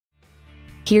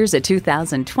Here's a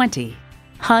 2020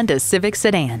 Honda Civic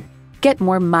sedan. Get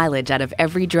more mileage out of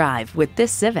every drive with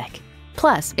this Civic.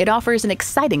 Plus, it offers an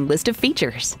exciting list of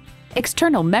features: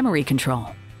 external memory control,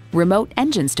 remote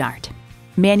engine start,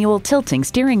 manual tilting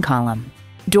steering column,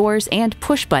 doors and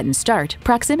push-button start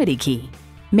proximity key,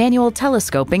 manual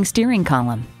telescoping steering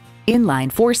column,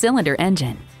 inline 4-cylinder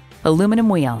engine, aluminum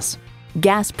wheels,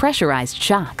 gas pressurized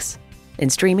shocks,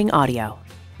 and streaming audio.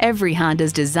 Every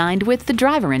Honda's designed with the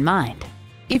driver in mind.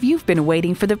 If you've been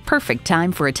waiting for the perfect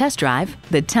time for a test drive,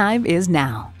 the time is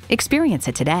now. Experience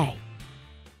it today.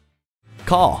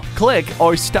 Call, click,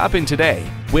 or stop in today.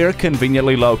 We're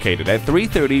conveniently located at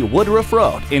 330 Woodruff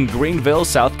Road in Greenville,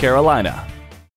 South Carolina.